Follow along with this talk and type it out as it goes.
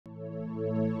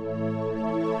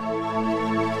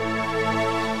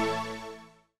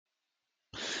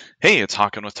Hey, it's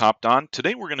Hakan with Topdon.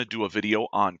 Today we're going to do a video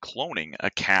on cloning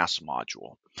a CAS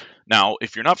module. Now,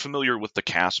 if you're not familiar with the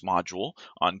CAS module,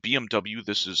 on BMW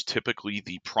this is typically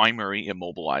the primary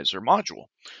immobilizer module.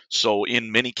 So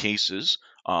in many cases,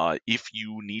 if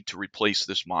you need to replace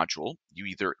this module, you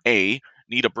either A,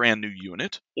 need a brand new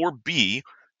unit, or B,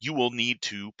 you will need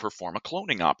to perform a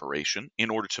cloning operation in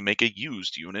order to make a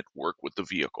used unit work with the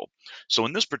vehicle. So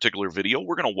in this particular video,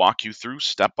 we're going to walk you through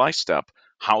step by step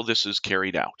how this is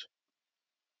carried out.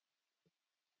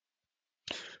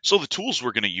 So the tools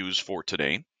we're going to use for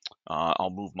today,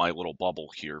 I'll move my little bubble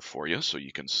here for you so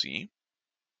you can see.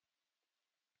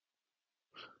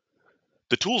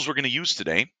 The tools we're going to use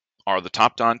today are the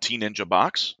Topdon T-Ninja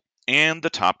box and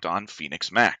the Topdon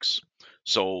Phoenix Max.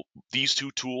 So these two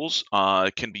tools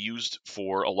can be used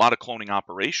for a lot of cloning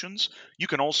operations. You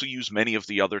can also use many of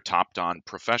the other Topdon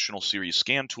Professional Series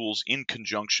scan tools in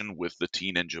conjunction with the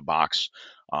T-Ninja box.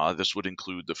 This would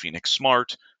include the Phoenix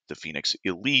Smart, the Phoenix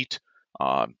Elite,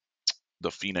 uh,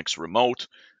 the Phoenix remote.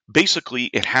 Basically,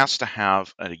 it has to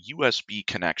have a USB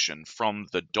connection from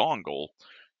the dongle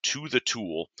to the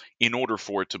tool in order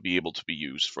for it to be able to be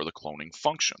used for the cloning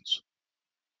functions.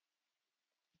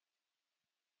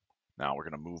 Now we're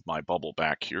going to move my bubble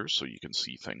back here so you can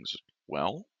see things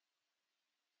well.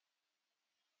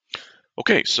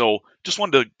 Okay, so just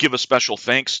wanted to give a special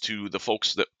thanks to the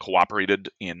folks that cooperated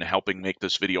in helping make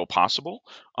this video possible.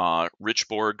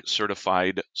 Richborg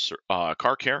Certified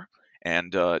Car Care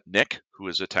and Nick, who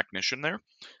is a technician there.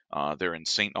 They're in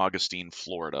St. Augustine,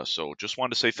 Florida. So just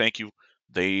wanted to say thank you.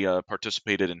 They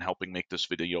participated in helping make this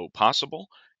video possible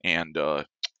and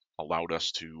allowed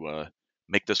us to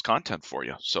make this content for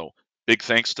you. So big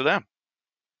thanks to them.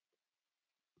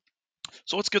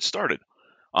 So let's get started.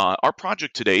 Our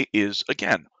project today is,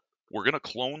 again, we're going to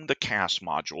clone the CAS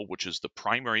module, which is the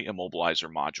primary immobilizer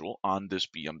module on this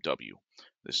BMW.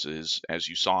 This is, as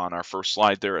you saw on our first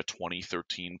slide there, a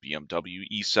 2013 BMW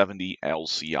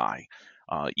E70LCI.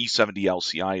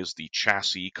 E70LCI is the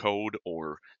chassis code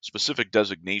or specific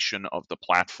designation of the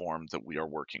platform that we are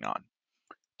working on.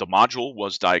 The module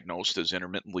was diagnosed as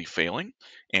intermittently failing,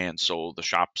 and so the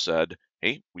shop said,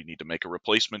 hey, we need to make a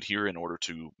replacement here in order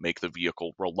to make the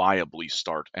vehicle reliably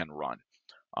start and run.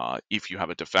 If you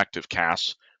have a defective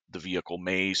CAS, the vehicle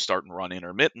may start and run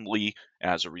intermittently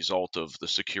as a result of the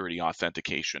security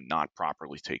authentication not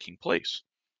properly taking place.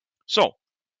 So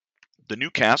the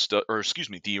new CAS,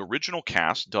 the original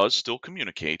CAS does still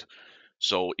communicate.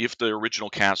 So if the original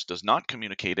CAS does not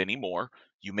communicate anymore,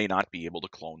 you may not be able to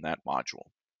clone that module.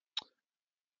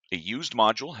 A used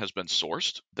module has been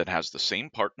sourced that has the same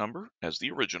part number as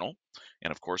the original, and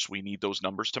of course we need those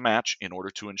numbers to match in order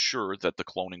to ensure that the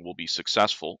cloning will be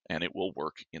successful and it will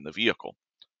work in the vehicle.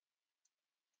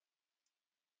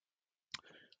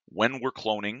 When we're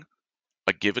cloning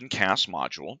a given CAS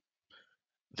module,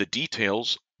 the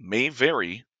details may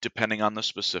vary depending on the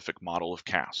specific model of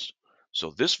CAS.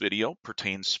 So this video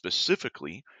pertains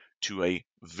specifically to a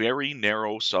very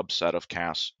narrow subset of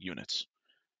CAS units.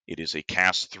 It is a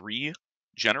CAS3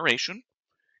 generation,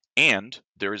 and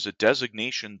there is a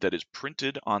designation that is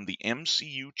printed on the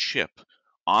MCU chip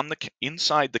on the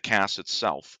inside the CAS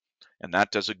itself, and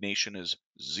that designation is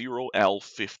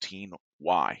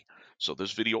 0L15Y. So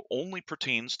this video only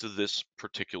pertains to this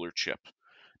particular chip.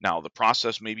 Now, the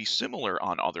process may be similar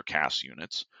on other CAS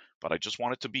units, but I just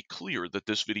want it to be clear that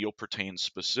this video pertains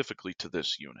specifically to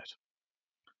this unit.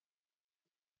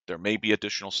 There may be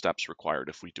additional steps required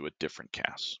if we do a different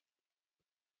CAS.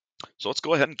 So let's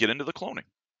go ahead and get into the cloning.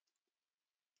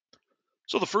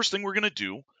 So the first thing we're going to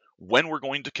do when we're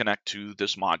going to connect to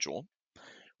this module,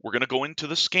 we're going to go into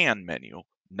the scan menu,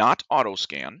 not auto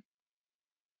scan.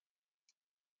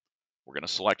 We're going to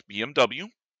select BMW.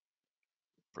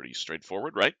 Pretty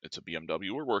straightforward, right? It's a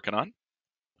BMW we're working on.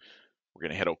 We're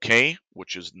going to hit OK,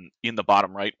 which is in the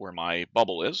bottom right where my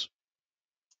bubble is.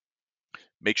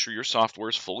 Make sure your software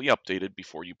is fully updated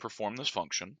before you perform this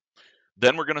function.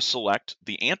 Then we're going to select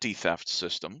the anti-theft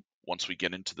system once we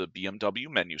get into the BMW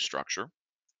menu structure.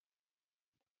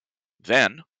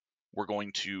 Then we're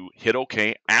going to hit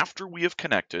OK after we have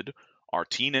connected our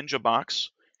T-Ninja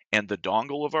box and the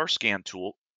dongle of our scan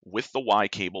tool with the Y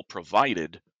cable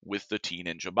provided with the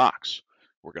T-Ninja box.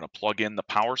 We're going to plug in the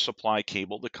power supply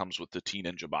cable that comes with the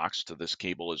T-Ninja box to this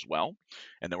cable as well.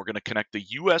 And then we're going to connect the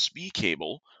USB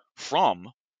cable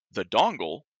from the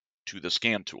dongle to the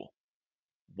scan tool.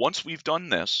 Once we've done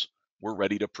this, we're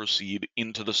ready to proceed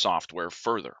into the software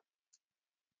further.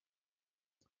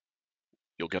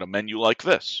 You'll get a menu like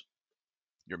this.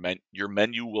 Your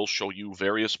menu will show you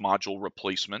various module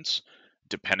replacements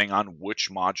Depending on which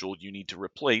module you need to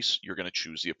replace, you're going to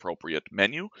choose the appropriate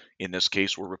menu. In this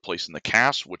case, we're replacing the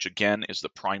CAS, which again is the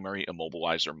primary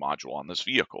immobilizer module on this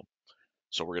vehicle.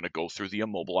 So we're going to go through the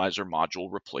immobilizer module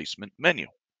replacement menu.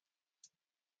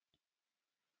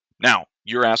 Now,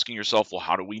 you're asking yourself, well,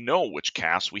 how do we know which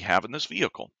CAS we have in this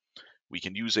vehicle? We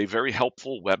can use a very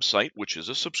helpful website, which is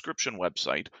a subscription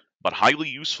website, but highly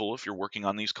useful if you're working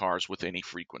on these cars with any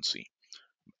frequency.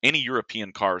 Any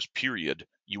European cars, period,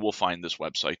 you will find this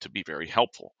website to be very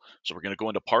helpful. So we're going to go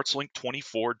into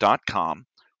partslink24.com.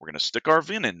 We're going to stick our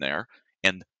VIN in there,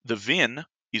 and the VIN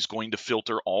is going to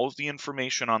filter all of the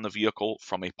information on the vehicle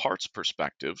from a parts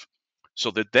perspective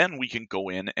so that then we can go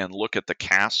in and look at the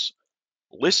CAS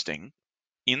listing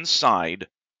inside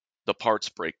the parts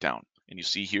breakdown. And you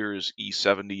see here is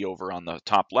E70 over on the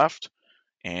top left,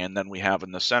 and then we have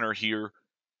in the center here,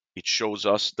 it shows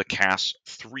us the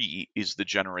CAS3 is the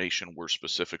generation we're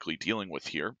specifically dealing with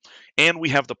here. And we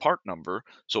have the part number.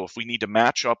 So if we need to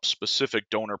match up specific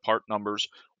donor part numbers,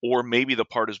 or maybe the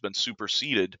part has been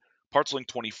superseded,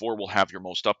 PartsLink24 will have your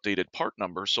most updated part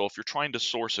number. So if you're trying to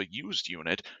source a used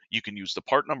unit, you can use the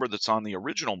part number that's on the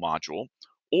original module,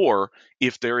 or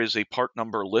if there is a part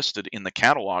number listed in the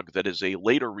catalog that is a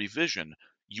later revision,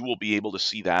 you will be able to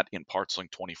see that in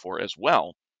PartsLink24 as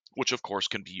well, which of course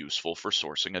can be useful for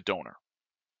sourcing a donor.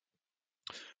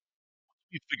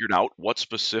 We've figured out what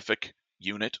specific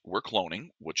unit we're cloning,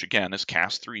 which again is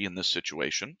CAS3 in this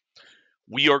situation.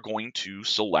 We are going to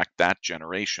select that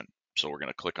generation. So we're going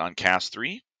to click on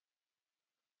CAS3.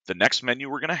 The next menu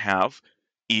we're going to have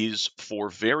is for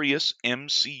various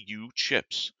MCU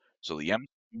chips. So the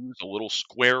MCU is a little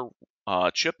square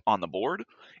chip on the board,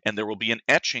 and there will be an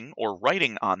etching or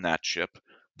writing on that chip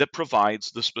that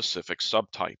provides the specific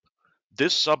subtype.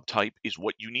 This subtype is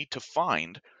what you need to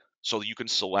find so that you can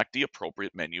select the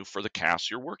appropriate menu for the CAS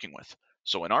you're working with.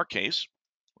 So in our case,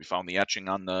 we found the etching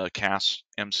on the CAS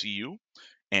MCU,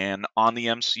 and on the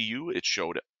MCU, it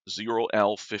showed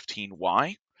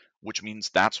 0L15Y, which means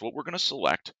that's what we're going to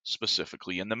select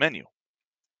specifically in the menu.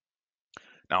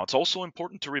 Now, it's also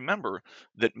important to remember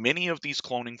that many of these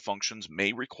cloning functions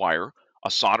may require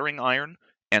a soldering iron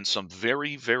and some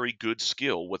very, very good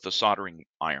skill with the soldering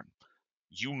iron.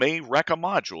 You may wreck a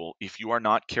module if you are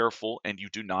not careful and you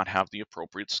do not have the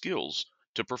appropriate skills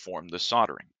to perform this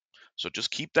soldering. So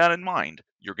just keep that in mind.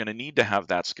 You're going to need to have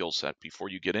that skill set before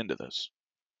you get into this.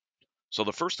 So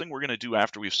the first thing we're going to do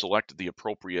after we've selected the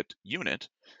appropriate unit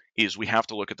is we have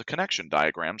to look at the connection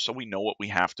diagram so we know what we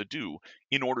have to do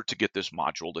in order to get this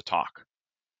module to talk.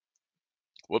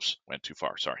 Whoops, went too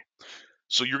far, sorry.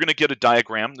 So you're going to get a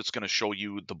diagram that's going to show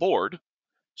you the board.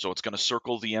 So it's going to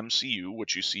circle the MCU,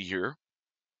 which you see here.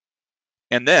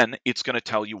 And then it's going to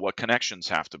tell you what connections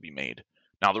have to be made.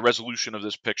 Now, the resolution of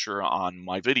this picture on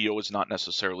my video is not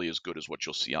necessarily as good as what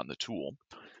you'll see on the tool,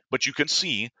 but you can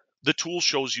see the tool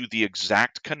shows you the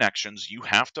exact connections you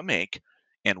have to make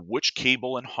and which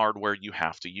cable and hardware you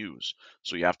have to use.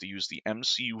 So you have to use the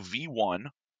MCU V1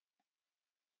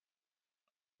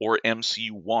 or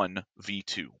MCU1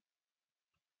 V2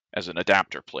 as an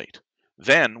adapter plate.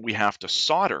 Then we have to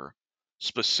solder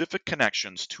specific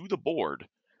connections to the board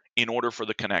in order for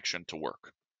the connection to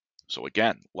work. So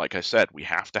again, like I said, we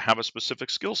have to have a specific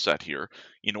skill set here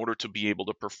in order to be able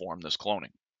to perform this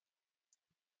cloning.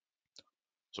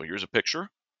 So here's a picture.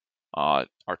 Our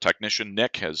technician,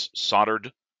 Nick, has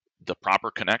soldered the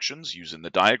proper connections using the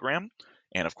diagram.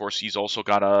 And of course, he's also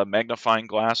got a magnifying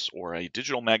glass or a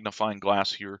digital magnifying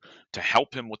glass here to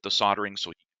help him with the soldering so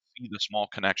he can see the small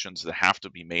connections that have to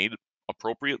be made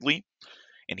appropriately.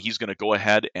 And he's going to go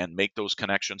ahead and make those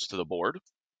connections to the board.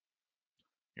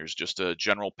 Here's just a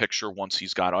general picture once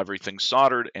he's got everything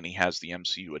soldered and he has the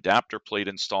MCU adapter plate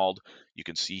installed. You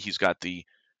can see he's got the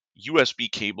USB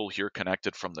cable here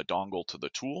connected from the dongle to the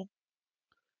tool,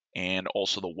 and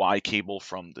also the Y cable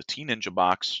from the T-Ninja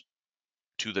box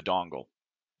to the dongle.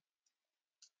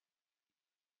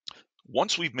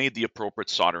 Once we've made the appropriate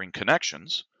soldering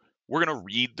connections, we're going to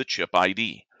read the chip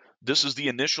ID. This is the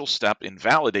initial step in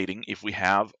validating if we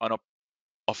have an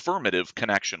affirmative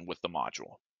connection with the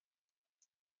module.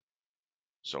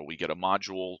 So we get a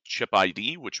module chip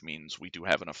ID, which means we do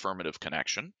have an affirmative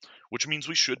connection, which means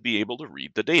we should be able to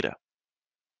read the data.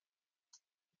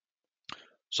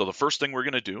 So the first thing we're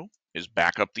going to do is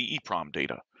back up the EEPROM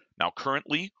data. Now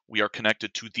currently we are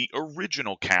connected to the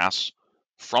original CAS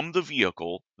from the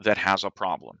vehicle that has a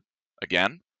problem.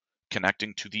 Again,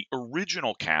 connecting to the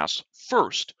original CAS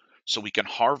first so we can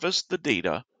harvest the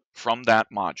data from that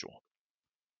module.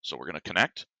 So we're going to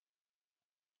connect.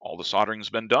 All the soldering's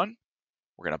been done.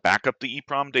 We're going to back up the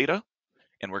EEPROM data,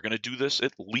 and we're going to do this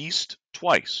at least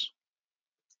twice.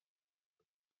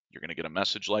 You're going to get a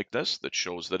message like this that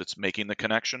shows that it's making the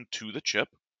connection to the chip.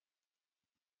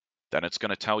 Then it's going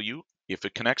to tell you if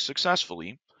it connects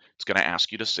successfully, it's going to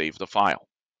ask you to save the file.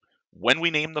 When we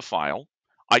name the file,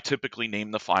 I typically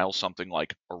name the file something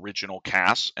like original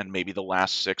CAS and maybe the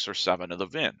last 6 or 7 of the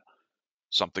VIN.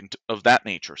 Something of that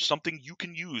nature, something you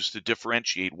can use to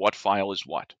differentiate what file is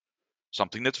what.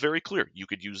 Something that's very clear. You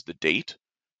could use the date,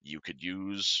 you could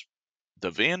use the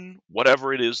VIN,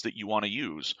 whatever it is that you want to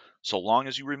use, so long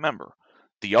as you remember.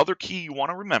 The other key you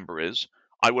want to remember is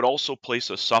I would also place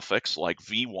a suffix like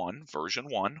V1 version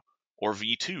 1 or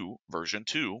V2 version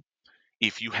 2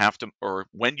 if you have to, or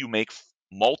when you make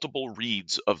multiple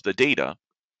reads of the data,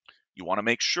 you want to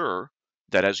make sure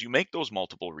that as you make those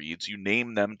multiple reads, you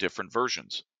name them different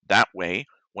versions. That way,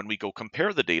 when we go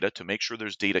compare the data to make sure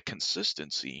there's data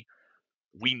consistency,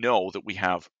 we know that we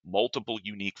have multiple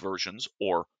unique versions,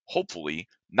 or hopefully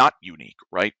not unique,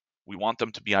 right? We want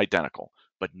them to be identical,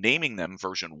 but naming them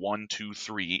version 1, 2,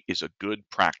 3 is a good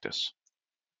practice.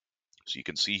 So you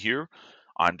can see here,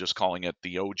 I'm just calling it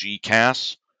the OG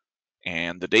CAS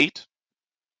and the date.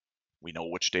 We know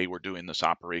which day we're doing this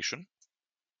operation.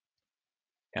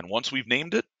 And once we've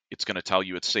named it, it's going to tell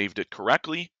you it saved it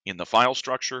correctly in the file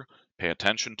structure. Pay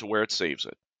attention to where it saves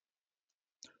it.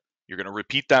 You're going to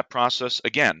repeat that process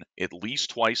again, at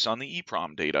least twice on the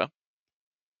EEPROM data.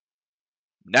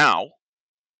 Now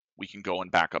we can go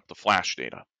and back up the flash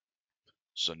data.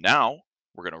 So now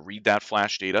we're going to read that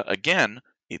flash data again,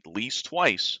 at least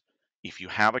twice. If you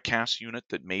have a CAS unit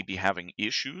that may be having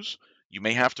issues, you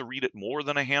may have to read it more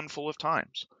than a handful of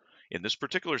times. In this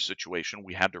particular situation,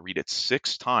 we had to read it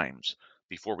 6 times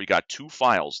before we got 2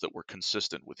 files that were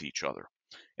consistent with each other.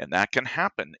 And that can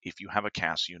happen if you have a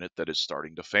CAS unit that is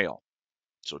starting to fail.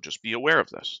 So just be aware of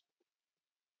this.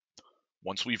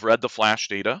 Once we've read the flash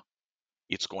data,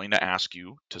 it's going to ask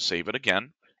you to save it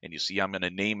again. And you see I'm going to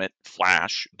name it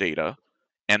flash data.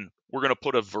 And we're going to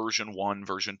put a version 1,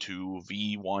 version 2,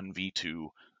 V1, V2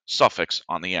 suffix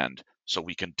on the end so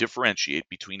we can differentiate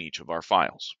between each of our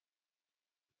files.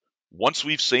 Once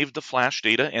we've saved the flash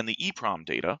data and the EEPROM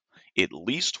data at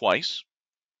least twice,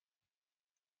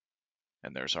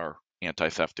 and there's our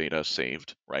anti-theft data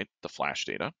saved, right, the flash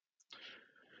data,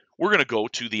 we're going to go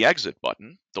to the exit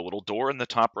button, the little door in the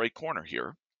top right corner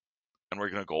here, and we're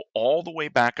going to go all the way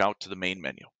back out to the main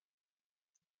menu.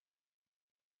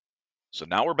 So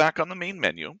now we're back on the main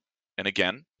menu, and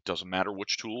again, doesn't matter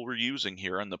which tool we're using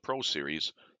here in the Pro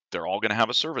series, they're all going to have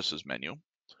a services menu.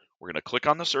 We're going to click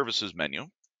on the services menu,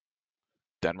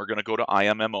 then we're going to go to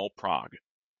IMMO Prog.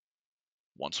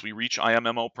 Once we reach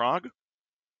IMMO Prog,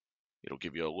 it'll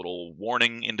give you a little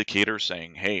warning indicator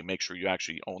saying, hey, make sure you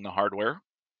actually own the hardware.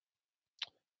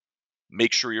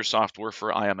 Make sure your software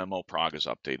for IMMO Prog is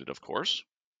updated, of course.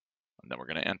 And then we're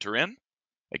going to enter in.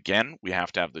 Again, we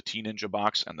have to have the T-Ninja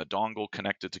box and the dongle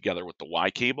connected together with the Y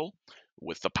cable,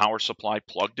 with the power supply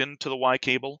plugged into the Y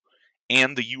cable,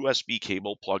 and the USB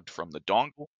cable plugged from the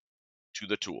dongle to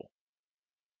the tool.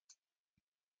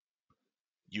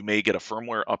 You may get a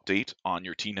firmware update on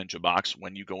your T-Ninja box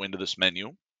when you go into this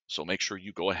menu, so make sure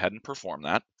you go ahead and perform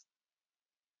that.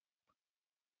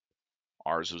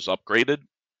 Ours is upgraded,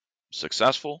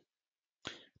 successful.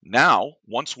 Now,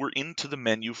 once we're into the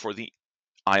menu for the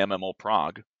IMMO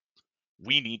Prog,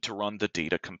 we need to run the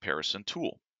data comparison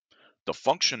tool. The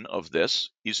function of this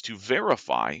is to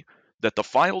verify that the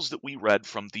files that we read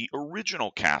from the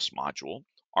original CAS module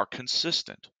are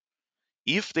consistent.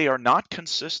 If they are not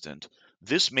consistent,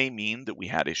 this may mean that we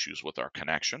had issues with our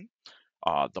connection.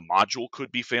 The module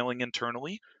could be failing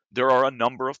internally. There are a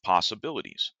number of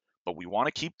possibilities, but we want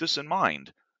to keep this in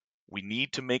mind. We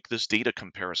need to make this data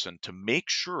comparison to make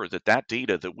sure that that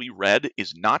data that we read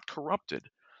is not corrupted.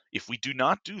 If we do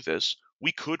not do this,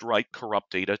 we could write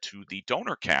corrupt data to the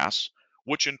donor CAS,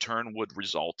 which in turn would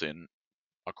result in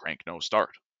a crank no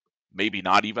start. Maybe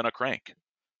not even a crank.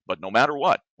 But no matter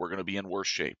what, we're going to be in worse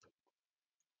shape.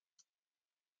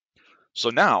 So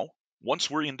now, once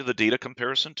we're into the data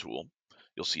comparison tool,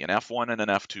 you'll see an F1 and an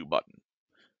F2 button.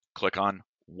 Click on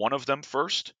one of them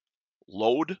first,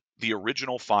 load the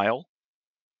original file,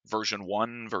 version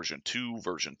 1, version 2,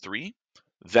 version 3,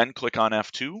 then click on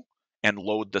F2 and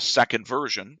load the second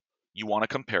version you want to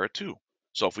compare it to.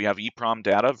 So if we have EEPROM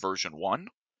data version 1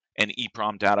 and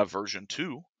EEPROM data version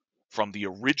 2 from the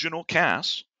original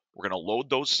CAS, we're going to load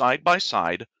those side by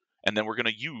side, and then we're going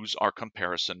to use our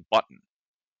comparison button.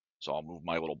 So I'll move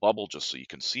my little bubble just so you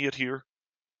can see it here.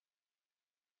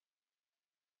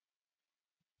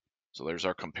 So there's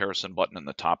our comparison button in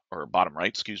the top or bottom right,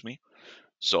 excuse me.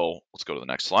 So let's go to the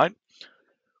next slide.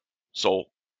 So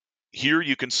here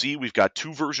you can see we've got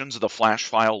 2 versions of the flash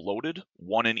file loaded,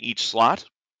 one in each slot.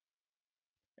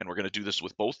 And we're going to do this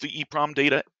with both the EEPROM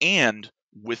data and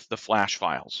with the flash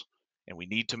files. And we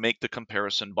need to make the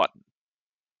comparison button.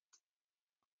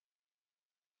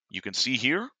 You can see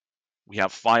here, we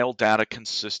have file data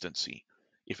consistency.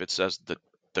 If it says that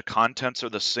the contents are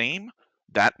the same,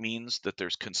 that means that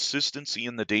there's consistency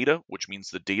in the data, which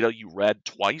means the data you read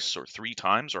twice or 3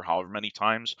 times or however many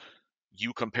times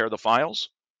you compare the files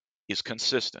is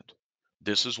consistent.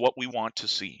 This is what we want to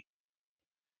see.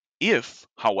 If,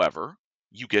 however,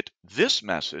 you get this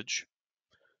message,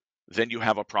 then you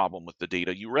have a problem with the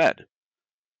data you read.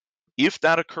 If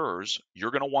that occurs,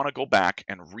 you're going to want to go back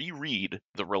and reread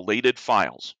the related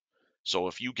files. So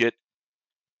if you get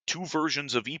 2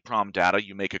 versions of EEPROM data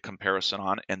you make a comparison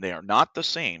on and they are not the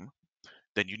same,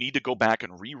 then you need to go back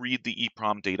and reread the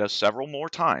EEPROM data several more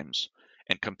times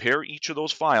and compare each of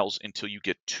those files until you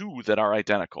get 2 that are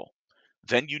identical.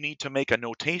 Then you need to make a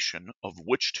notation of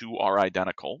which 2 are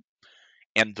identical,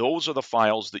 and those are the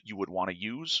files that you would want to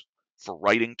use for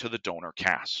writing to the donor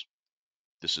CAS.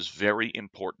 This is very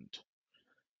important.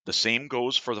 The same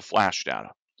goes for the flash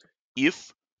data.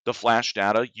 If the flash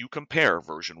data you compare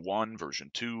version 1,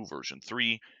 version 2, version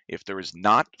 3, if there is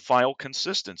not file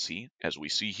consistency, as we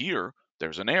see here,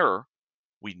 there's an error,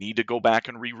 we need to go back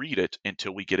and reread it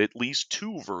until we get at least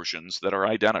 2 versions that are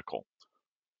identical.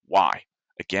 Why?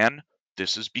 Again,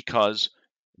 this is because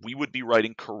we would be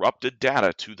writing corrupted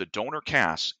data to the donor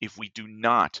CAS if we do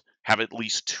not have at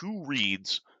least 2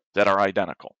 reads that are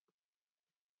identical.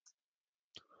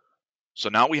 So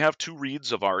now we have 2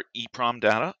 reads of our EEPROM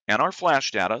data and our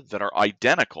flash data that are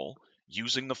identical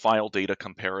using the file data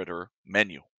comparator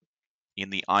menu in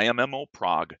the IMMO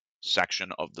Prog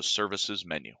section of the services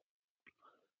menu.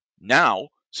 Now,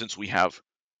 since we have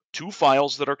 2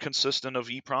 files that are consistent of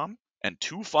EEPROM and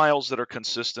 2 files that are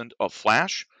consistent of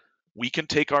flash, we can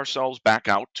take ourselves back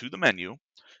out to the menu.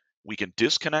 We can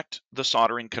disconnect the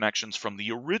soldering connections from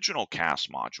the original CAS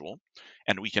module,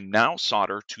 and we can now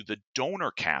solder to the donor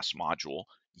CAS module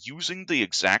using the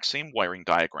exact same wiring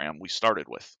diagram we started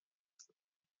with.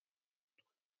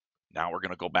 Now we're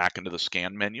going to go back into the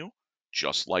scan menu,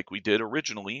 just like we did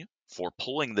originally for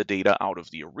pulling the data out of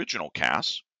the original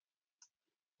CAS.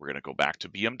 We're going to go back to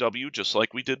BMW just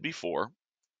like we did before.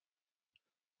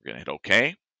 We're going to hit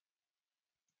OK.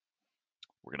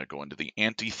 We're going to go into the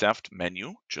anti-theft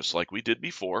menu just like we did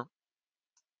before.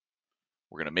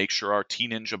 We're going to make sure our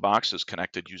T-Ninja box is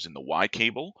connected using the Y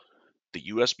cable, the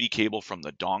USB cable from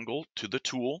the dongle to the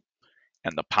tool,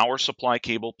 and the power supply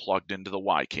cable plugged into the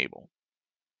Y cable.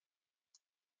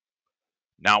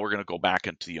 Now we're going to go back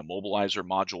into the immobilizer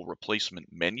module replacement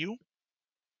menu.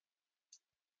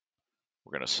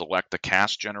 We're going to select the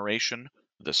CAS generation,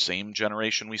 the same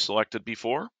generation we selected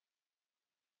before.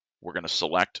 We're going to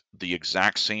select the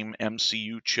exact same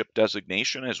MCU chip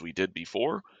designation as we did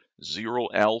before,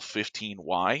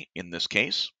 0L15Y in this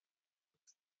case.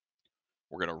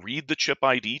 We're going to read the chip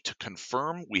ID to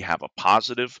confirm we have a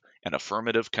positive and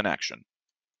affirmative connection.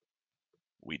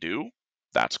 We do.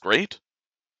 That's great.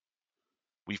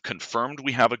 We've confirmed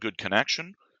we have a good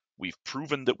connection. We've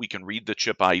proven that we can read the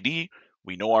chip ID.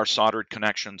 We know our soldered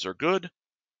connections are good.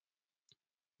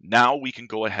 Now we can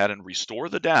go ahead and restore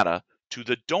the data to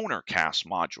the donor CAS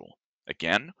module.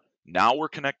 Again, now we're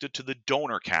connected to the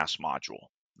donor CAS module,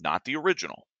 not the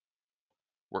original.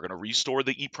 We're going to restore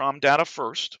the EEPROM data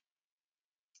first.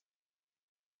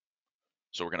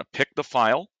 So we're going to pick the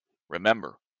file.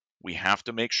 Remember, we have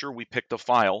to make sure we pick the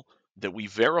file that we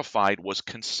verified was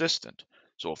consistent.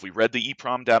 So if we read the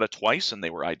EEPROM data twice and they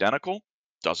were identical,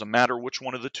 doesn't matter which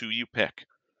one of the 2 you pick.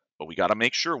 But we got to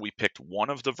make sure we picked one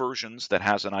of the versions that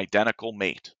has an identical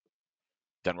mate.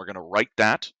 Then we're going to write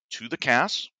that to the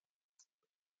CAS.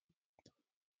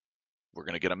 We're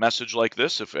going to get a message like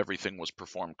this if everything was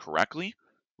performed correctly.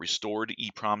 Restored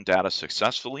EEPROM data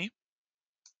successfully.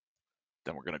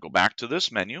 Then we're going to go back to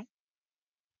this menu.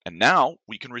 And now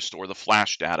we can restore the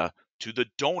flash data to the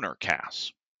donor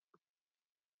CAS.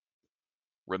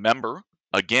 Remember,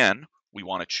 again, we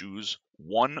want to choose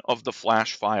one of the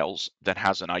flash files that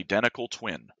has an identical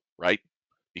twin, right?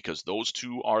 Because those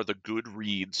 2 are the good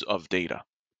reads of data.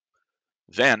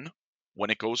 Then, when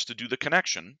it goes to do the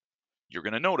connection, you're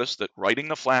going to notice that writing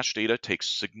the flash data takes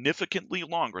significantly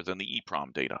longer than the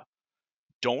EEPROM data.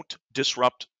 Don't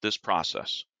disrupt this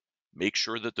process. Make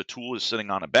sure that the tool is sitting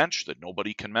on a bench that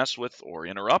nobody can mess with or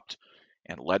interrupt,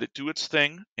 and let it do its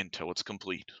thing until it's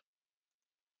complete.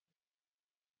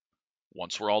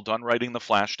 Once we're all done writing the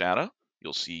flash data,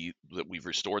 you'll see that we've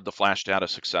restored the flash data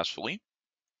successfully.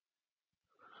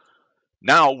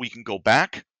 Now we can go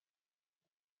back,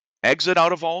 exit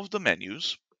out of all of the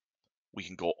menus. We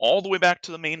can go all the way back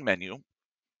to the main menu.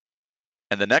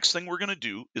 And the next thing we're going to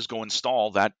do is go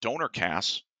install that donor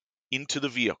CAS into the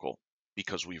vehicle,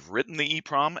 because we've written the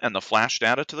EEPROM and the flash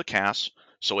data to the CAS,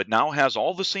 so it now has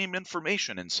all the same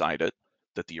information inside it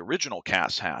that the original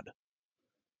CAS had.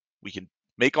 We can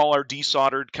make all our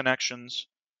desoldered connections,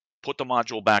 put the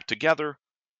module back together,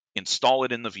 install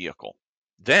it in the vehicle.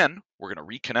 Then we're going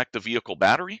to reconnect the vehicle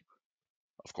battery.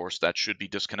 Of course, that should be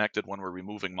disconnected when we're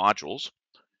removing modules.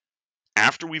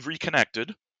 After we've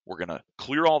reconnected, we're going to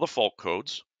clear all the fault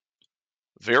codes,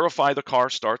 verify the car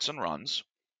starts and runs.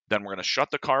 Then we're going to shut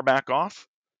the car back off.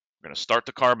 We're going to start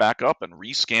the car back up and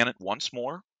rescan it once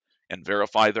more and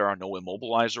verify there are no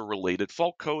immobilizer-related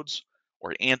fault codes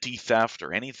or anti-theft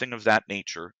or anything of that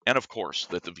nature, and of course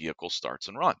that the vehicle starts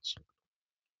and runs.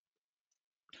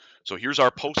 So here's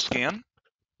our post-scan.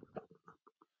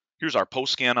 Here's our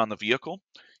post-scan on the vehicle.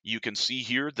 You can see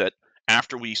here that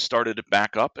after we started it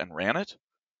back up and ran it,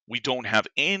 we don't have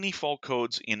any fault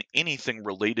codes in anything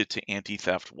related to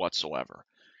anti-theft whatsoever.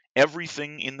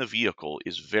 Everything in the vehicle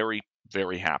is very,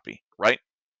 very happy, right?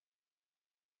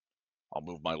 I'll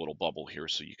move my little bubble here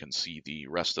so you can see the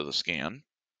rest of the scan.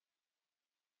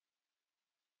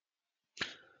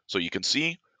 So you can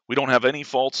see we don't have any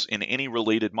faults in any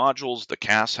related modules. The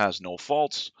CAS has no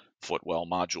faults. Footwell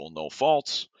module, no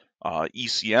faults.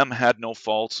 ECM had no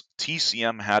faults.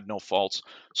 TCM had no faults.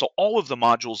 So all of the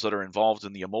modules that are involved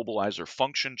in the immobilizer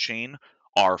function chain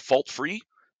are fault-free.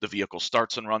 The vehicle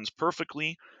starts and runs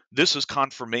perfectly. This is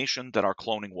confirmation that our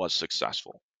cloning was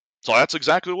successful. So that's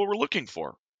exactly what we're looking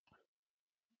for.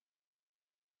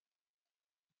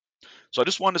 So I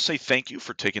just wanted to say thank you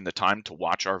for taking the time to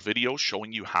watch our video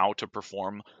showing you how to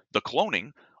perform the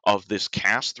cloning of this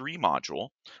CAS3 module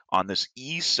on this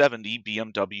E70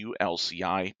 BMW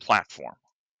LCI platform.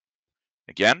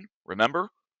 Again, remember,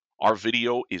 our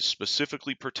video is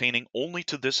specifically pertaining only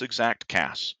to this exact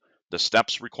CAS. The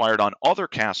steps required on other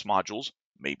CAS modules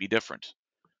may be different.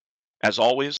 As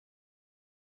always,